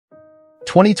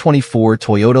2024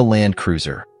 Toyota Land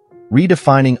Cruiser,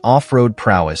 redefining off-road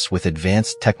prowess with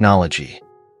advanced technology.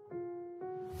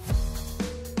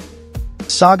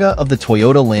 Saga of the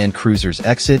Toyota Land Cruiser's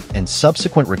exit and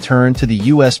subsequent return to the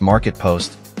U.S. market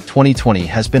post-2020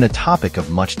 has been a topic of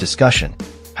much discussion.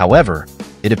 However,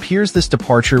 it appears this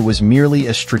departure was merely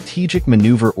a strategic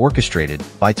maneuver orchestrated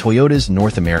by Toyota's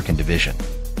North American division.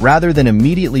 Rather than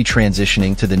immediately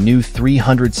transitioning to the new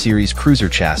 300 series cruiser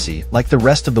chassis like the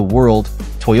rest of the world,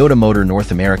 Toyota Motor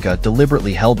North America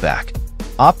deliberately held back,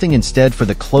 opting instead for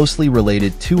the closely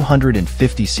related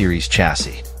 250 series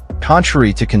chassis.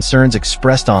 Contrary to concerns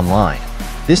expressed online,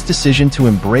 this decision to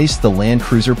embrace the Land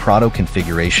Cruiser Prado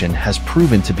configuration has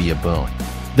proven to be a boon.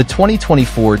 The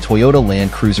 2024 Toyota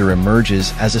Land Cruiser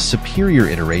emerges as a superior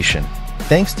iteration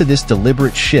thanks to this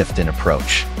deliberate shift in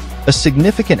approach. A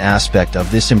significant aspect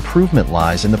of this improvement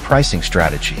lies in the pricing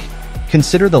strategy.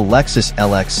 Consider the Lexus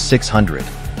LX 600,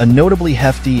 a notably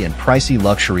hefty and pricey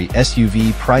luxury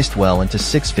SUV priced well into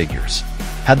six figures.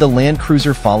 Had the Land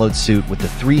Cruiser followed suit with the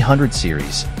 300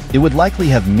 series, it would likely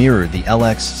have mirrored the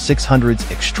LX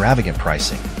 600's extravagant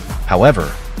pricing.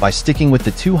 However, by sticking with the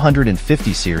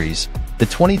 250 series, the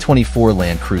 2024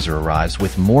 Land Cruiser arrives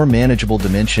with more manageable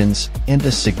dimensions and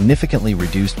a significantly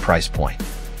reduced price point.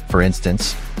 For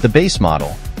instance, the base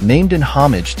model, named in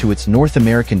homage to its North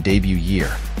American debut year,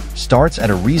 starts at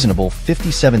a reasonable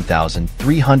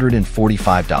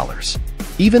 $57,345.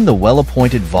 Even the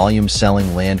well-appointed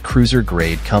volume-selling Land Cruiser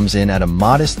grade comes in at a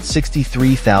modest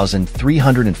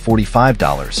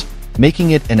 $63,345,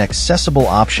 making it an accessible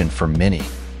option for many.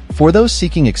 For those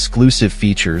seeking exclusive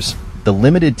features, the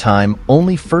limited-time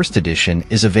only first edition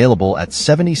is available at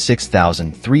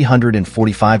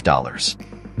 $76,345.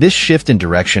 This shift in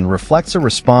direction reflects a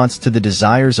response to the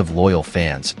desires of loyal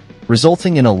fans,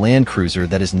 resulting in a Land Cruiser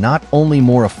that is not only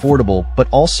more affordable but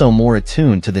also more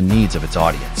attuned to the needs of its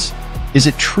audience. Is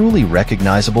it truly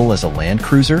recognizable as a Land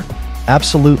Cruiser?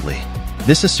 Absolutely.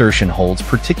 This assertion holds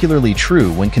particularly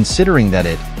true when considering that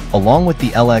it, along with the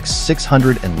LX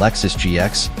 600 and Lexus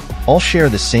GX, all share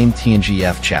the same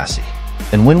TNGF chassis.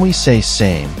 And when we say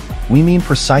same, we mean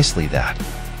precisely that.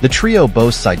 The trio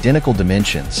boasts identical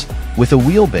dimensions, with a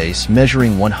wheelbase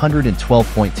measuring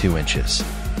 112.2 inches.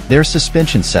 Their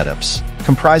suspension setups,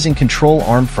 comprising control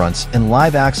arm fronts and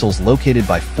live axles located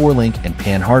by four-link and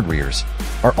pan-hard rears,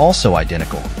 are also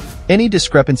identical. Any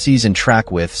discrepancies in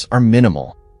track widths are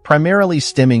minimal, primarily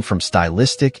stemming from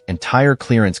stylistic and tire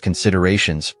clearance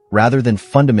considerations rather than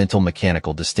fundamental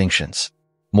mechanical distinctions.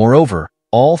 Moreover,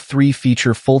 all three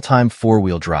feature full-time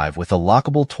four-wheel drive with a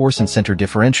lockable torsion center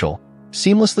differential,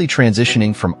 seamlessly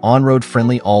transitioning from on-road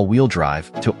friendly all-wheel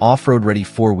drive to off-road ready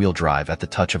four-wheel drive at the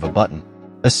touch of a button.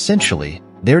 Essentially,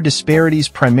 their disparities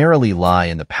primarily lie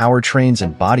in the powertrains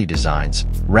and body designs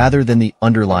rather than the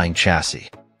underlying chassis.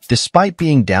 Despite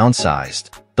being downsized,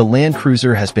 the Land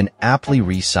Cruiser has been aptly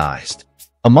resized.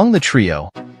 Among the trio,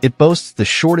 it boasts the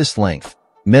shortest length,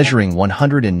 measuring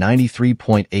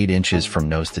 193.8 inches from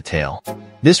nose to tail.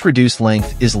 This reduced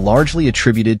length is largely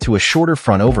attributed to a shorter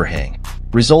front overhang,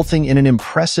 resulting in an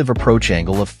impressive approach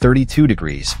angle of 32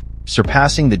 degrees,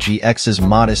 surpassing the GX's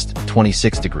modest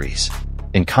 26 degrees.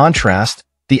 In contrast,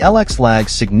 the LX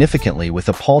lags significantly with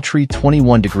a paltry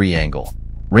 21-degree angle,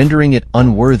 rendering it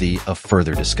unworthy of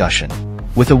further discussion.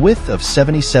 With a width of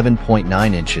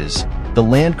 77.9 inches, the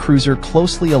Land Cruiser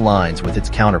closely aligns with its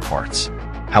counterparts.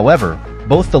 However,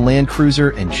 both the Land Cruiser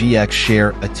and GX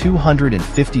share a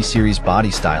 250 series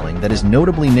body styling that is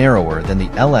notably narrower than the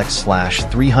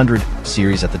LX/300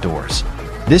 series at the doors.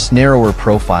 This narrower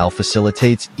profile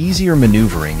facilitates easier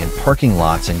maneuvering in parking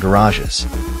lots and garages.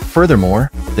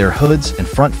 Furthermore, their hoods and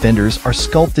front fenders are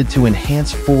sculpted to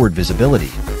enhance forward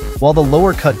visibility, while the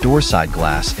lower-cut door-side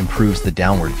glass improves the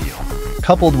downward view.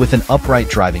 Coupled with an upright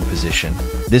driving position,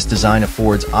 this design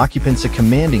affords occupants a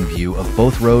commanding view of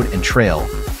both road and trail,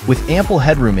 with ample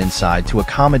headroom inside to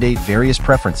accommodate various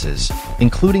preferences,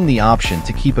 including the option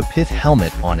to keep a pith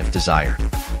helmet on if desired.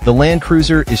 The Land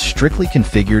Cruiser is strictly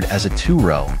configured as a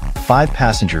two-row,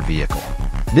 five-passenger vehicle.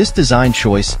 This design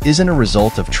choice isn't a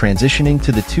result of transitioning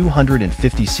to the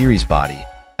 250 series body,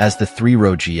 as the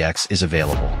three-row GX is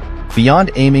available.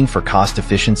 Beyond aiming for cost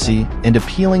efficiency and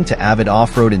appealing to avid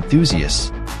off-road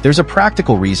enthusiasts, there's a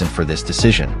practical reason for this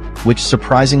decision, which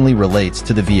surprisingly relates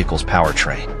to the vehicle's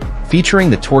powertrain. Featuring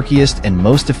the torquiest and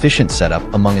most efficient setup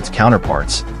among its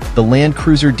counterparts, the Land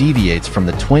Cruiser deviates from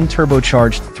the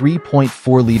twin-turbocharged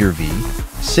 3.4-liter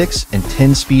V6 and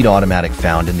 10-speed automatic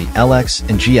found in the LX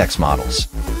and GX models.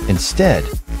 Instead,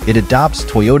 it adopts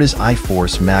Toyota's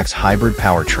iForce Max hybrid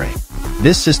powertrain.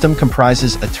 This system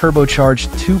comprises a turbocharged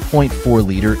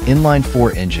 2.4-liter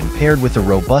inline-4 engine paired with a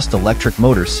robust electric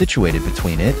motor situated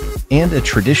between it and a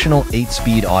traditional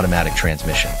 8-speed automatic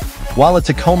transmission. While a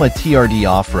Tacoma TRD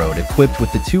Off-Road equipped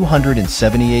with the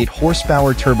 278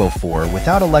 horsepower Turbo 4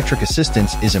 without electric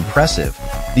assistance is impressive,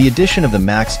 the addition of the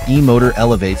Max E motor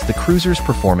elevates the cruiser's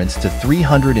performance to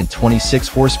 326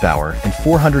 horsepower and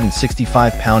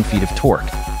 465 pound-feet of torque,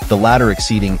 the latter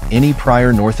exceeding any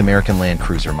prior North American Land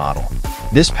Cruiser model.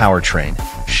 This powertrain,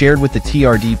 shared with the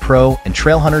TRD Pro and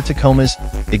Trailhunter Tacomas,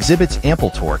 exhibits ample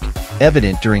torque,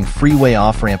 evident during freeway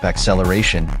off-ramp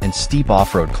acceleration and steep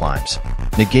off-road climbs,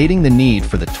 negating the need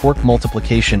for the torque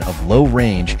multiplication of low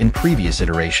range in previous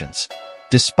iterations.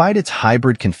 Despite its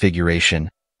hybrid configuration,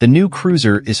 the new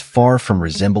cruiser is far from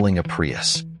resembling a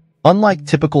Prius. Unlike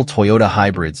typical Toyota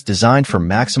hybrids designed for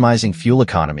maximizing fuel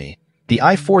economy, the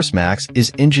iForce Max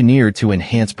is engineered to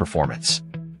enhance performance.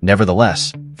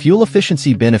 Nevertheless, fuel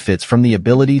efficiency benefits from the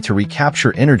ability to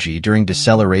recapture energy during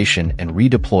deceleration and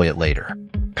redeploy it later.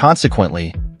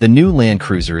 Consequently, the new Land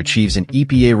Cruiser achieves an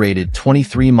EPA-rated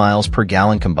 23 miles per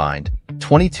gallon combined,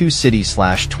 22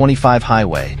 city/25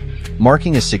 highway,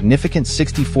 marking a significant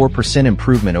 64%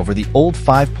 improvement over the old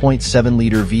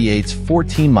 5.7-liter V8's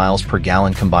 14 miles per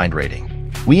gallon combined rating.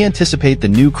 We anticipate the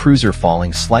new cruiser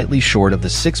falling slightly short of the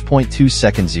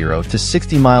 6.2-second 0 to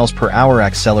 60 miles per hour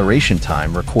acceleration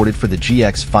time recorded for the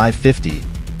GX 550,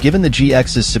 given the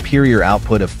GX's superior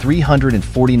output of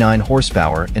 349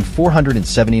 horsepower and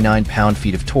 479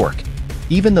 pound-feet of torque,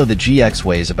 even though the GX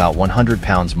weighs about 100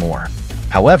 pounds more.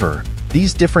 However,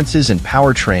 these differences in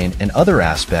powertrain and other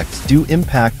aspects do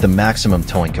impact the maximum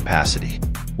towing capacity.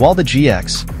 While the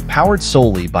GX, powered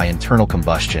solely by internal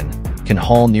combustion, can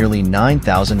haul nearly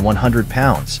 9,100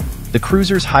 pounds, the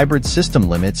cruiser's hybrid system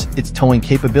limits its towing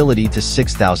capability to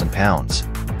 6,000 pounds.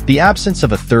 The absence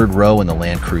of a third row in the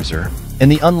Land Cruiser, and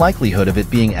the unlikelihood of it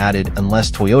being added unless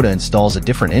Toyota installs a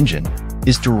different engine,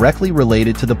 is directly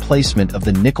related to the placement of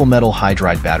the nickel-metal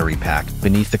hydride battery pack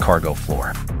beneath the cargo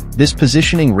floor. This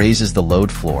positioning raises the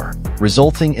load floor,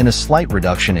 resulting in a slight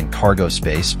reduction in cargo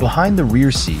space behind the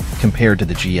rear seat compared to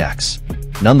the GX.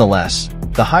 Nonetheless,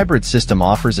 the hybrid system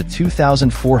offers a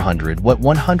 2,400-watt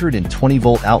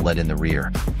 120-volt outlet in the rear,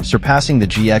 surpassing the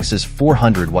GX's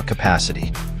 400-watt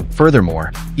capacity.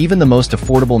 Furthermore, even the most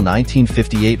affordable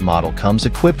 1958 model comes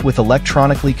equipped with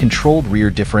electronically controlled rear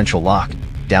differential lock,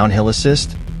 downhill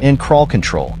assist, and crawl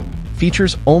control,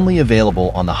 features only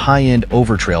available on the high-end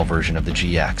Overtrail version of the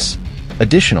GX.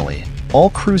 Additionally,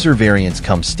 all cruiser variants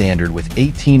come standard with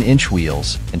 18-inch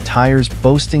wheels and tires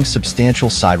boasting substantial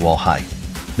sidewall height.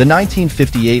 The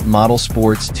 1958 model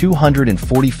sports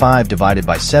 245 divided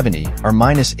by 70 or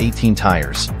minus 18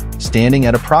 tires, standing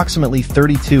at approximately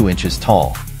 32 inches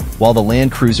tall, while the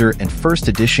Land Cruiser and First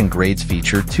Edition grades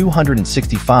feature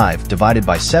 265 divided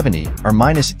by 70 or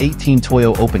minus 18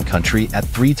 Toyo Open Country at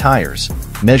 3 tires,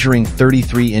 measuring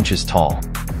 33 inches tall.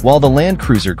 While the Land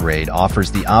Cruiser grade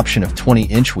offers the option of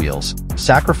 20-inch wheels,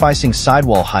 sacrificing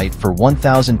sidewall height for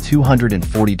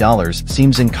 $1,240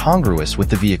 seems incongruous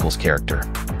with the vehicle's character.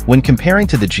 When comparing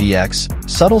to the GX,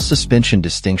 subtle suspension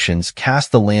distinctions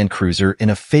cast the Land Cruiser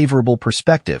in a favorable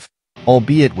perspective,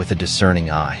 albeit with a discerning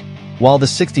eye. While the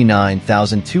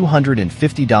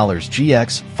 $69,250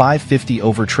 GX 550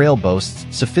 Overtrail boasts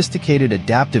sophisticated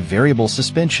adaptive variable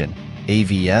suspension,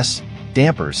 AVS,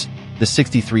 dampers, the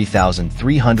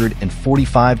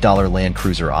 $63,345 Land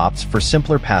Cruiser opts for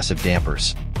simpler passive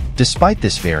dampers. Despite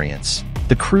this variance,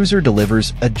 the cruiser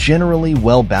delivers a generally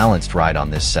well-balanced ride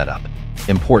on this setup.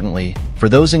 Importantly, for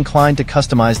those inclined to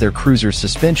customize their cruiser's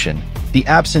suspension, the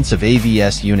absence of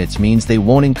AVS units means they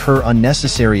won't incur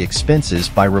unnecessary expenses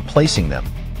by replacing them,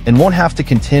 and won't have to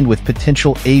contend with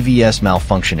potential AVS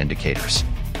malfunction indicators.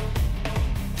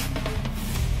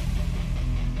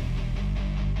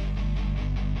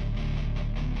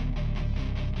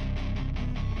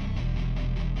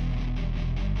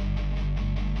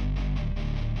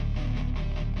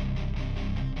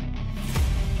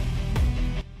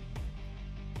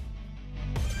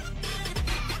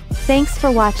 Thanks for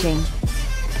watching.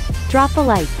 Drop a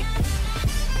like,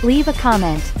 leave a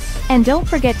comment, and don't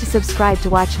forget to subscribe to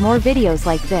watch more videos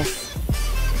like this.